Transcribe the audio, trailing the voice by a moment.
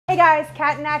Hey guys,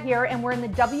 Cat Nat here, and we're in the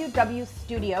WW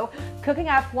studio cooking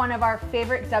up one of our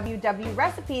favorite WW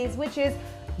recipes, which is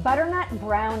butternut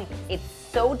brownies. It's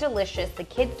so delicious. The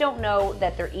kids don't know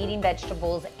that they're eating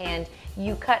vegetables, and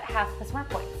you cut half the smart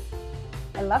points.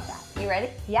 I love that. You ready?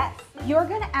 Yes. You're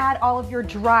gonna add all of your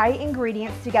dry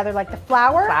ingredients together, like the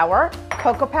flour,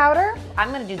 cocoa powder.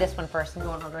 I'm gonna do this one first and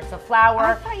go in order. So flour.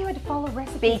 I thought you had to follow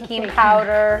recipes. Baking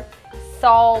powder,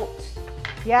 salt.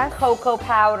 Yes. Cocoa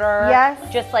powder.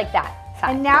 Yes. Just like that.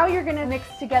 And now you're gonna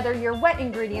mix together your wet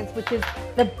ingredients, which is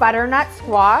the butternut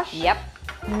squash. Yep.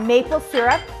 Maple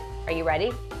syrup. Are you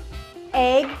ready?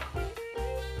 Egg.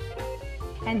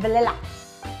 And vanilla.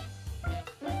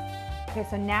 Okay,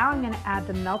 so now I'm gonna add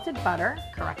the melted butter.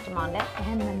 Correct, Amanda.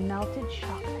 And the melted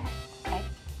chocolate. Okay.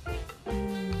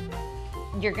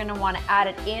 You're gonna wanna add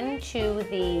it into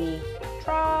the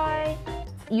tray.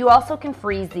 You also can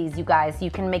freeze these, you guys. You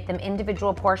can make them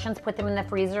individual portions, put them in the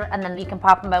freezer, and then you can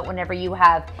pop them out whenever you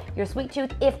have your sweet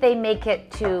tooth, if they make it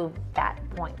to that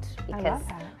point. Because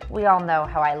we all know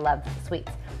how I love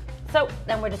sweets. So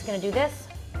then we're just gonna do this.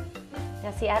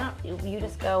 Now see, you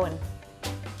just go and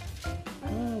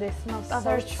This smells so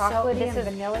there's chocolatey and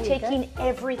vanilla. This is taking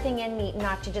everything in me,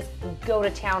 not to just go to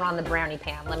town on the brownie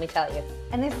pan, let me tell you.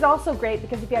 And this is also great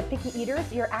because if you have picky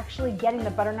eaters, you're actually getting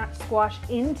the butternut squash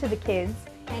into the kids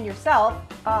and yourself,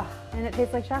 and it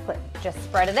tastes like chocolate. Just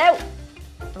spread it out,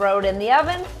 throw it in the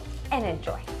oven, and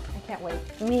enjoy. I can't wait.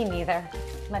 Me neither.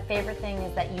 My favorite thing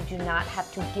is that you do not have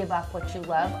to give up what you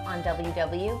love on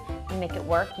WW. You make it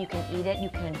work, you can eat it, you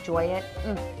can enjoy it.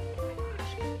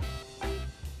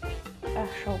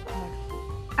 That's so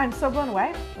good. I'm so blown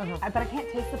away. But I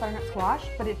can't taste the butternut squash,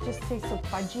 but it just tastes so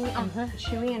fudgy and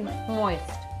chewy and Moist.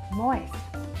 moist.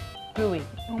 Gooey.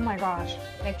 Oh my gosh.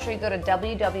 Make sure you go to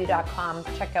WW.com,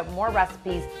 check out more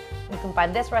recipes. You can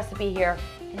find this recipe here,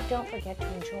 and don't forget to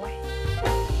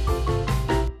enjoy.